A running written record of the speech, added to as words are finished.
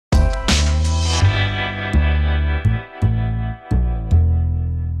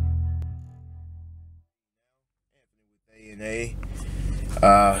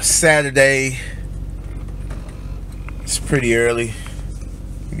Saturday. It's pretty early.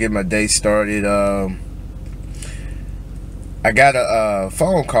 Get my day started. I got a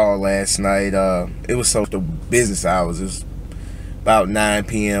phone call last night. It was the business hours. It was about 9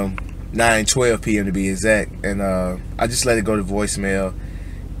 p.m. 9:12 p.m. to be exact. And I just let it go to voicemail.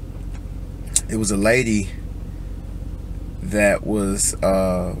 It was a lady that was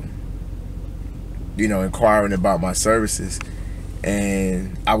inquiring about my services,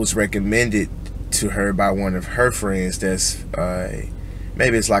 and I was recommended to her by one of her friends that's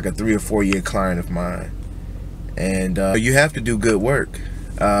maybe it's like a 3 or 4 year client of mine. And you have to do good work,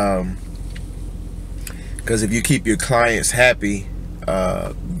 because if you keep your clients happy,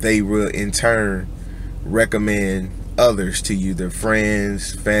 they will in turn recommend others to you, their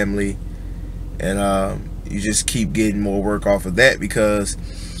friends, family, and you just keep getting more work off of that, because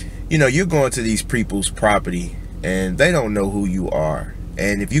you're going to these people's property and they don't know who you are.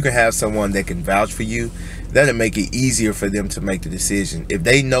 And if you can have someone that can vouch for you, that'll make it easier for them to make the decision. If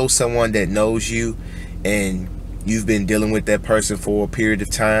they know someone that knows you and you've been dealing with that person for a period of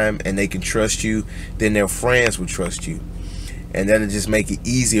time and they can trust you, then their friends will trust you. And that'll just make it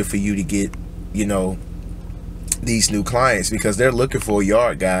easier for you to get, these new clients, because they're looking for a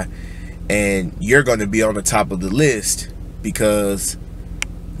yard guy, and you're going to be on the top of the list because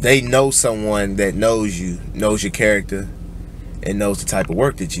they know someone that knows you, knows your character, and knows the type of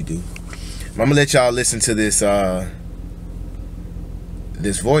work that you do. I'm gonna let y'all listen to this this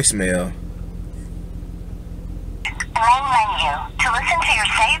voicemail. Main menu. To listen to your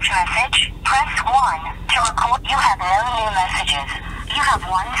saved message, press 1. To record, you have no new messages. You have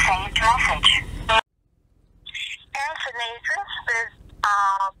one saved message. Anthony, this is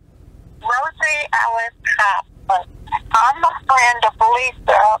Rosie Alice Kaplan. I'm a friend of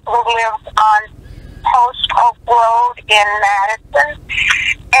Lisa who lives on Post Oak Road in Madison,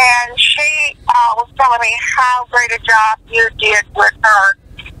 and she was telling me how great a job you did with her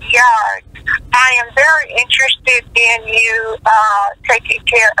yard. I am very interested in you taking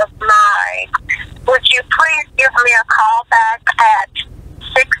care of mine. Would you please give me a call back at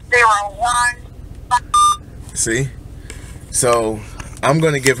 601? See? So I'm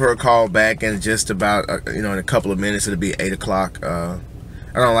going to give her a call back in just about, in a couple of minutes. It'll be 8 o'clock. I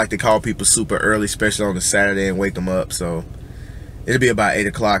don't like to call people super early, especially on a Saturday, and wake them up. So it'll be about 8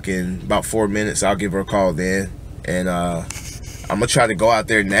 o'clock in about 4 minutes. I'll give her a call then. And I'm going to try to go out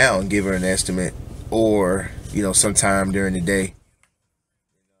there now and give her an estimate, or, sometime during the day.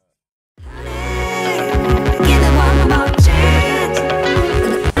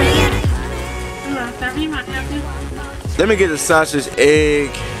 Let me get a sausage, egg,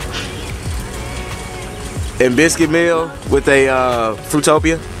 and biscuit meal with a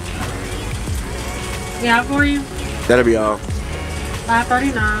Fruitopia. Yeah, for you. That'll be all.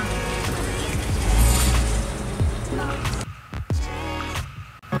 $5.39.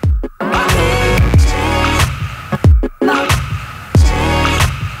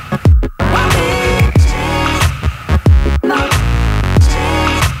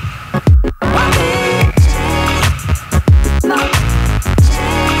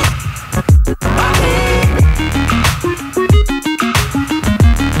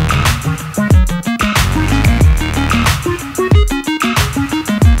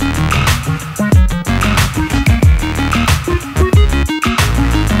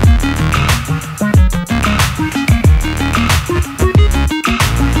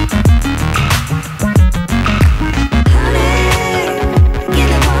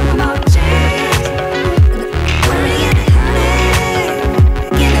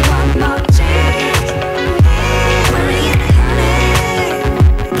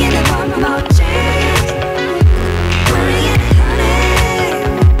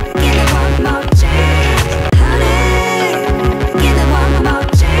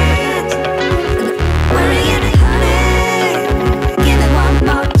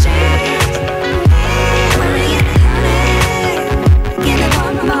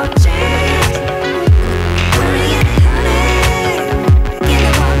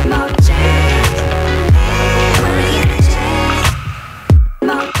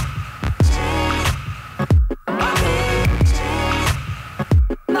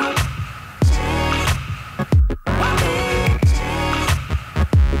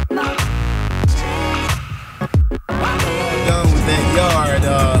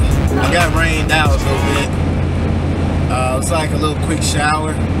 It's like a little quick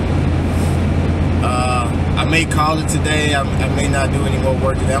shower. I may call it today. I may not do any more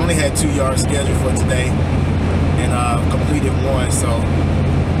work today. I only had 2 yards scheduled for today, and completed 1, so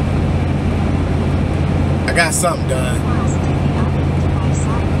I got something done.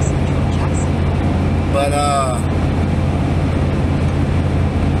 But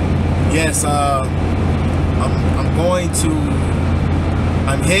yes, I'm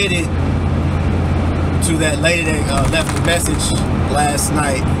headed to that lady that left a message last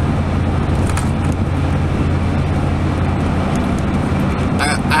night.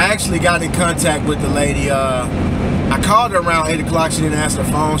 I actually got in contact with the lady. I called her around 8 o'clock. She didn't answer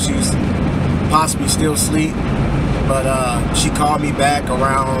her phone. She was possibly still asleep. But she called me back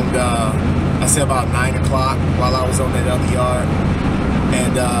around, I said about 9 o'clock while I was on that other yard.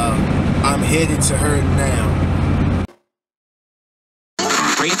 And I'm headed to her now.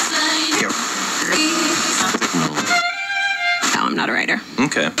 No, I'm not a writer.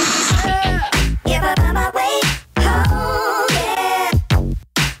 Okay.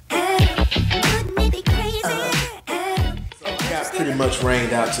 Got pretty much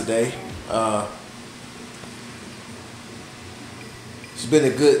rained out today. It's been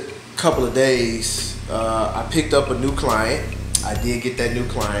a good couple of days. I picked up a new client. I did get that new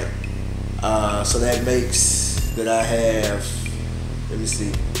client. So that makes that I have, let me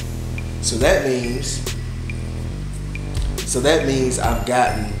see. So that means I've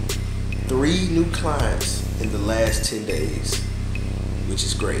gotten 3 new clients in the last 10 days, which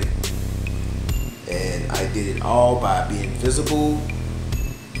is great. And I did it all by being visible,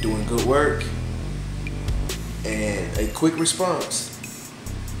 doing good work, and a quick response.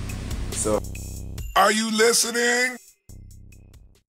 So, are you listening?